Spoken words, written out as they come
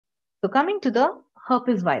So coming to the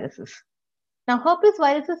herpes viruses. Now, herpes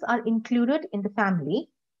viruses are included in the family.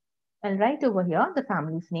 I'll write over here the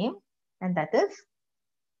family's name, and that is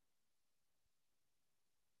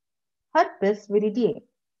Herpes Viridae.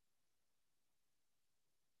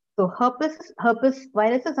 So herpes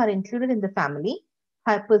viruses are included in the family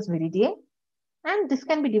Herpes Viridae, and this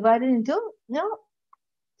can be divided into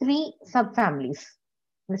 3 subfamilies.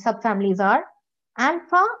 The subfamilies are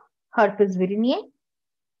alpha herpes virinae,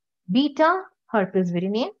 beta herpes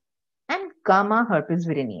virinae, and gamma herpes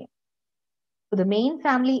virinae. So the main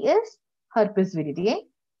family is Herpes viridae,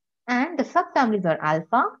 and the subfamilies are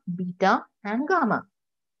alpha, beta, and gamma.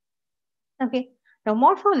 Okay. Now,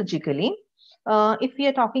 morphologically, if we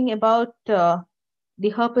are talking about the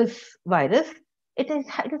herpes virus, it is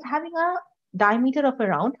having a diameter of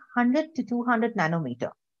around 100 to 200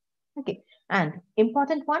 nanometer. Okay. And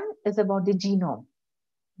important one is about the genome.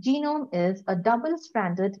 Genome is a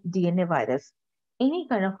double-stranded DNA virus. Any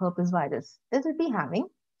kind of herpes virus, this will be having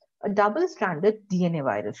a double-stranded DNA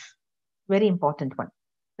virus. Very important one.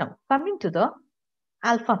 Now, coming to the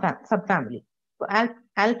alpha subfamily. So,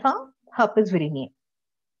 alpha herpes virinae.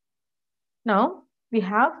 Now, we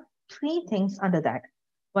have 3 things under that.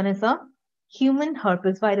 One is a human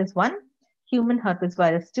herpes virus 1, human herpes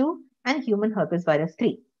virus 2, and human herpes virus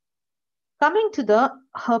 3. Coming to the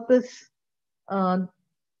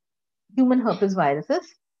human herpes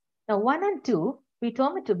viruses. Now, 1 and 2, we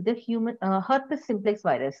term it to be the human herpes simplex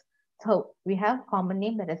virus. So, we have common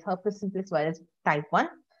name, that is herpes simplex virus type 1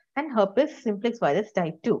 and herpes simplex virus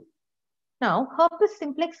type 2. Now, herpes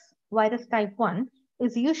simplex virus type 1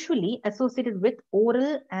 is usually associated with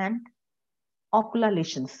oral and ocular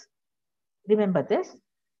lesions. Remember this,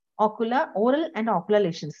 oral and ocular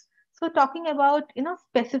lesions. So talking about,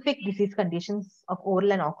 specific disease conditions of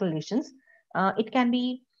oral and ocular lesions, it can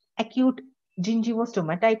be acute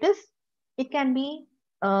gingivostomatitis, it can be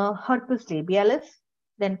herpes labialis,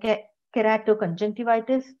 then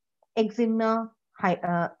keratoconjunctivitis, eczema,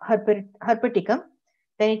 herpeticum,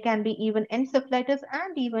 then it can be even encephalitis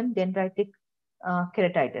and even dendritic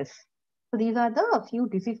keratitis. So these are the few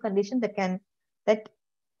disease conditions that can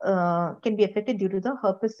be affected due to the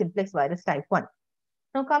herpes simplex virus type 1.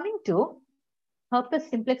 Now coming to herpes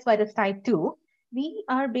simplex virus type 2, we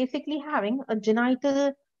are basically having a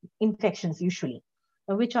genital infections usually,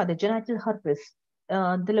 which are the genital herpes.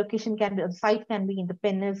 The location can be, the site can be in the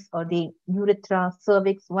penis or the urethra,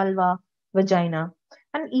 cervix, vulva, vagina,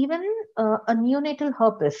 and even a neonatal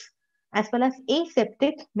herpes, as well as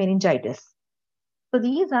aseptic meningitis. So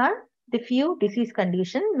these are the few disease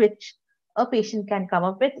conditions which a patient can come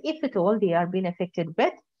up with if at all they are being affected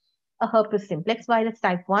with a herpes simplex virus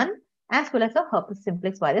type 1 as well as a herpes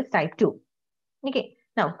simplex virus type 2. Okay,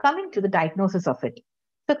 now coming to the diagnosis of it.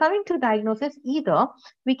 So coming to diagnosis, either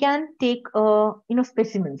we can take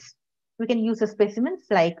specimens. We can use a specimens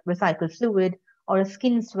like vesical fluid or a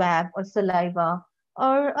skin swab or saliva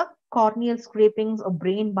or a corneal scrapings or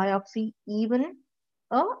brain biopsy, even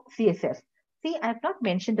a CSF. See, I have not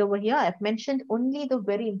mentioned over here. I have mentioned only the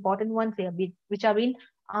very important ones which have been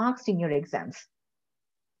asked in your exams.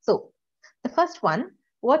 So the first one,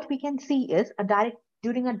 what we can see is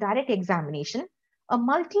during a direct examination, a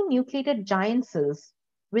multinucleated giant cells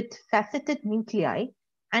with faceted nuclei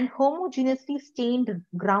and homogeneously stained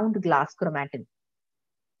ground glass chromatin,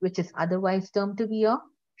 which is otherwise termed to be a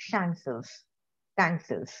Schwann cells, tank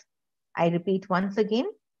cells. I repeat once again,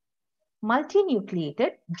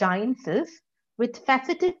 multinucleated giant cells with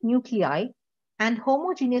faceted nuclei and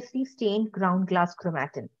homogeneously stained ground glass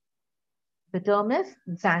chromatin. The term is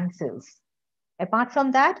Schwann cells. Apart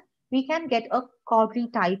from that, we can get a Cauchy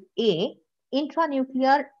type A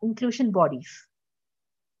intranuclear inclusion bodies.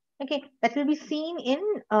 Okay, that will be seen in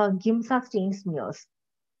Giemsa stain smears.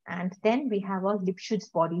 And then we have our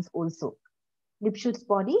Lipschutz bodies also. Lipschutz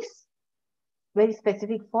bodies, very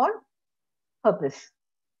specific for herpes.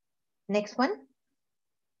 Next one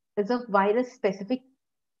is a virus-specific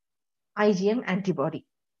IgM antibody,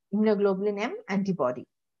 immunoglobulin M antibody.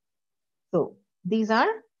 So these are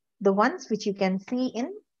the ones which you can see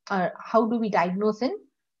in how do we diagnose in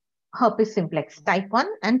herpes simplex type 1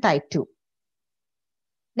 and type 2.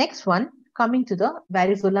 Next one, coming to the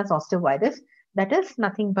varicella zoster virus, that is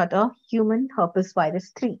nothing but a human herpes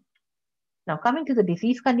virus 3. Now coming to the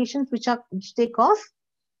disease conditions which they cause,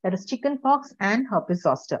 that is chickenpox and herpes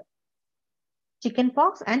zoster.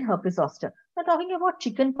 Chickenpox and herpes zoster. Now talking about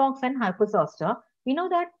chickenpox and herpes zoster, we know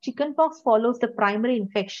that chickenpox follows the primary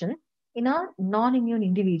infection in a non-immune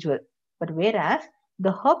individual, but whereas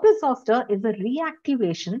the herpes zoster is a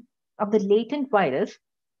reactivation of the latent virus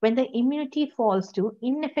when the immunity falls to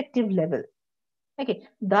ineffective level. Okay,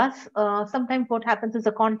 thus sometimes what happens is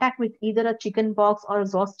a contact with either a chicken pox or a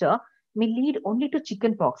zoster may lead only to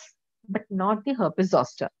chicken pox, but not the herpes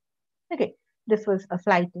zoster. Okay, this was a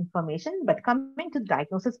slight information, but coming to the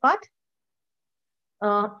diagnosis part,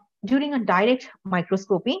 uh, during a direct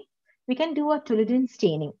microscopy, we can do a toluidine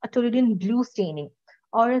staining, a toluidine blue staining,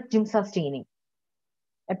 or a GIMSA staining.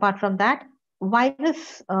 Apart from that,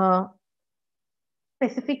 virus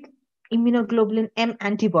specific immunoglobulin M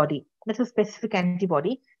antibody, that's a specific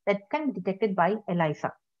antibody that can be detected by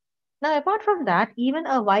ELISA. Now, apart from that, even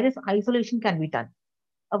a virus isolation can be done.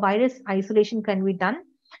 A virus isolation can be done,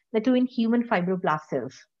 that too in human fibroblast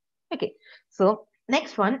cells. Okay, so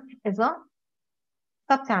next one is a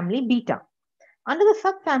subfamily beta. Under the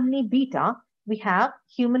subfamily beta, we have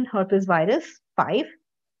human herpes virus 5,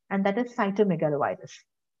 and that is cytomegalovirus.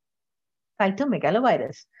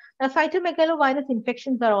 Cytomegalovirus. Now, cytomegalovirus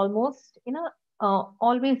infections are almost,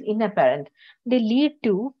 always inapparent. They lead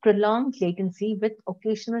to prolonged latency with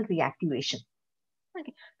occasional reactivation.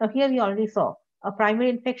 Okay. Now, here we already saw a primary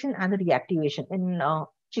infection and the reactivation in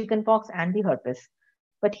chickenpox and the herpes.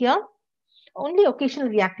 But here, only occasional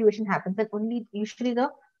reactivation happens, and only usually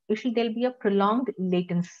there'll be a prolonged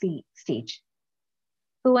latency stage.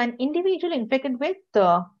 So, an individual infected with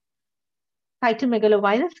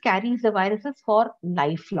cytomegalovirus carries the viruses for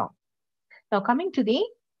lifelong. Now, coming to the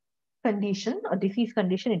condition or disease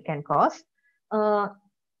condition it can cause,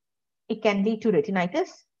 it can lead to retinitis,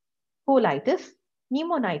 colitis,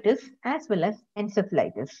 pneumonitis, as well as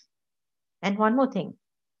encephalitis. And one more thing,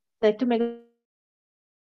 cytomegalovirus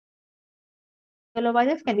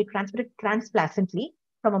can be transmitted transplacentally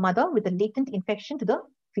from a mother with a latent infection to the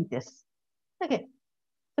fetus. Okay,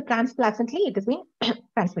 so transplacently it is being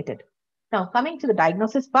transmitted. Now, coming to the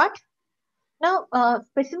diagnosis part, now,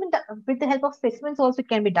 with the help of specimens also it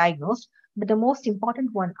can be diagnosed, but the most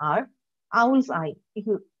important one are owl's eye. If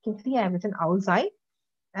you can see, I have written owl's eye.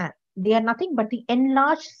 They are nothing but the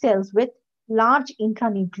enlarged cells with large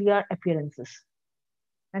intranuclear appearances,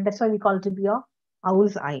 and that's why we call it to be a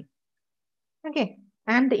owl's eye. Okay,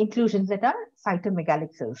 and the inclusions that are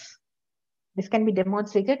cytomegalic cells. This can be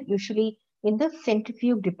demonstrated usually in the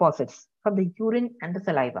centrifuge deposits from the urine and the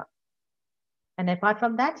saliva. And apart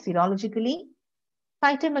from that, serologically,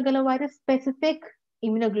 cytomegalovirus specific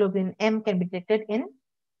immunoglobulin M can be detected in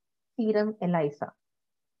serum ELISA.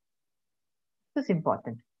 This is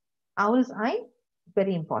important. Owl's eye,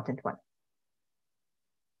 very important one.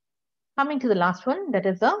 Coming to the last one, that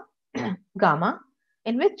is the gamma,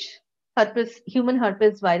 in which human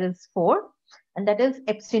herpes virus 4, and that is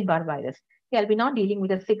Epstein-Barr virus. Okay, I'll be now dealing with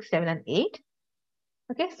the 6, 7, and 8.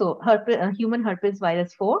 Okay, so human herpes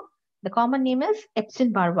virus 4, the common name is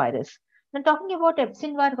Epstein-Barr virus. Now, talking about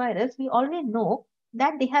Epstein-Barr virus, we already know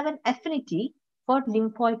that they have an affinity for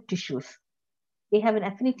lymphoid tissues. They have an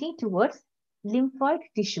affinity towards lymphoid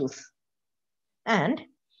tissues. And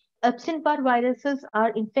Epstein-Barr viruses are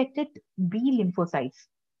infected B lymphocytes.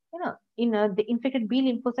 The infected B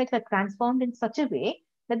lymphocytes are transformed in such a way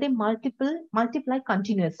that they multiply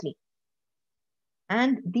continuously.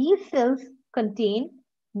 And these cells contain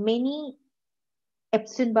many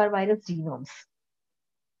Epstein-Barr virus genomes.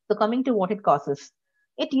 So coming to what it causes,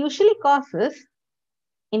 it usually causes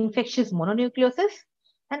infectious mononucleosis,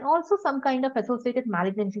 and also some kind of associated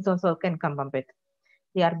malignancies also can come up with.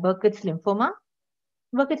 They are Burkitt's lymphoma.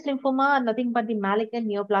 Burkitt's lymphoma are nothing but the malignant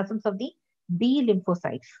neoplasms of the B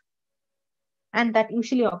lymphocytes. And that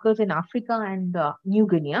usually occurs in Africa and New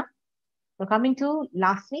Guinea. So coming to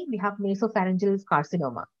lastly, we have nasopharyngeal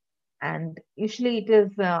carcinoma. And usually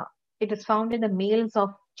it is found in the males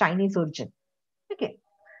of Chinese origin. Okay.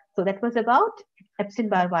 So that was about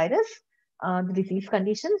Epstein-Barr virus, the disease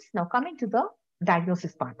conditions. Now coming to the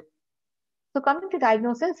diagnosis part. So coming to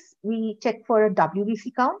diagnosis, we check for a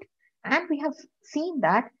WBC count, and we have seen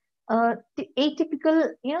that the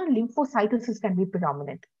atypical, lymphocytosis can be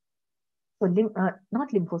predominant. So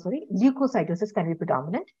leukocytosis can be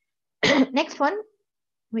predominant. Next one,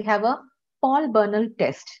 we have a Paul Bernal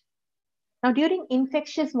test. Now, during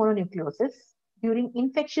infectious mononucleosis,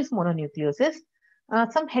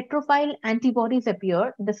 some heterophile antibodies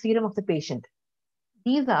appear in the serum of the patient.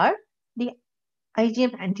 These are the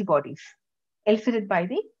IgM antibodies elicited by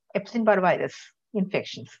the Epstein-Barr virus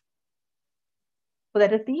infections. So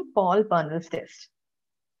that is the Paul Bernal's test.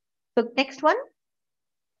 So next one,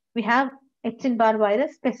 we have Epstein-Barr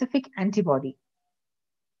virus specific antibody.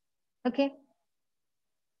 Okay.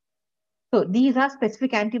 So these are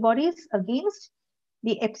specific antibodies against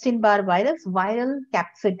the Epstein-Barr virus viral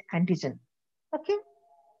capsid antigen. Okay.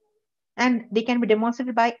 And they can be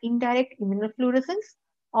demonstrated by indirect immunofluorescence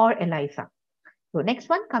or ELISA. So next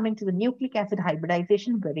one, coming to the nucleic acid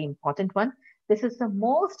hybridization, very important one. This is the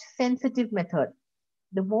most sensitive method.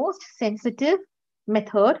 The most sensitive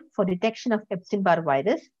method for detection of Epstein-Barr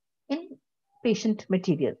virus in patient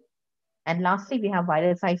material. And lastly, we have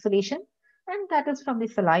virus isolation, and that is from the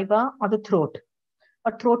saliva or the throat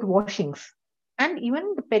or throat washings. And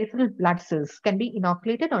even the peripheral blood cells can be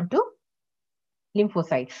inoculated onto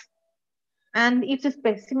lymphocytes. And if the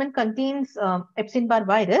specimen contains Epstein-Barr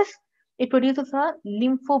virus, it produces a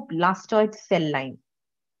lymphoblastoid cell line.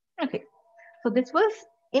 Okay, so this was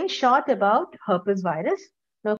in short about herpes virus.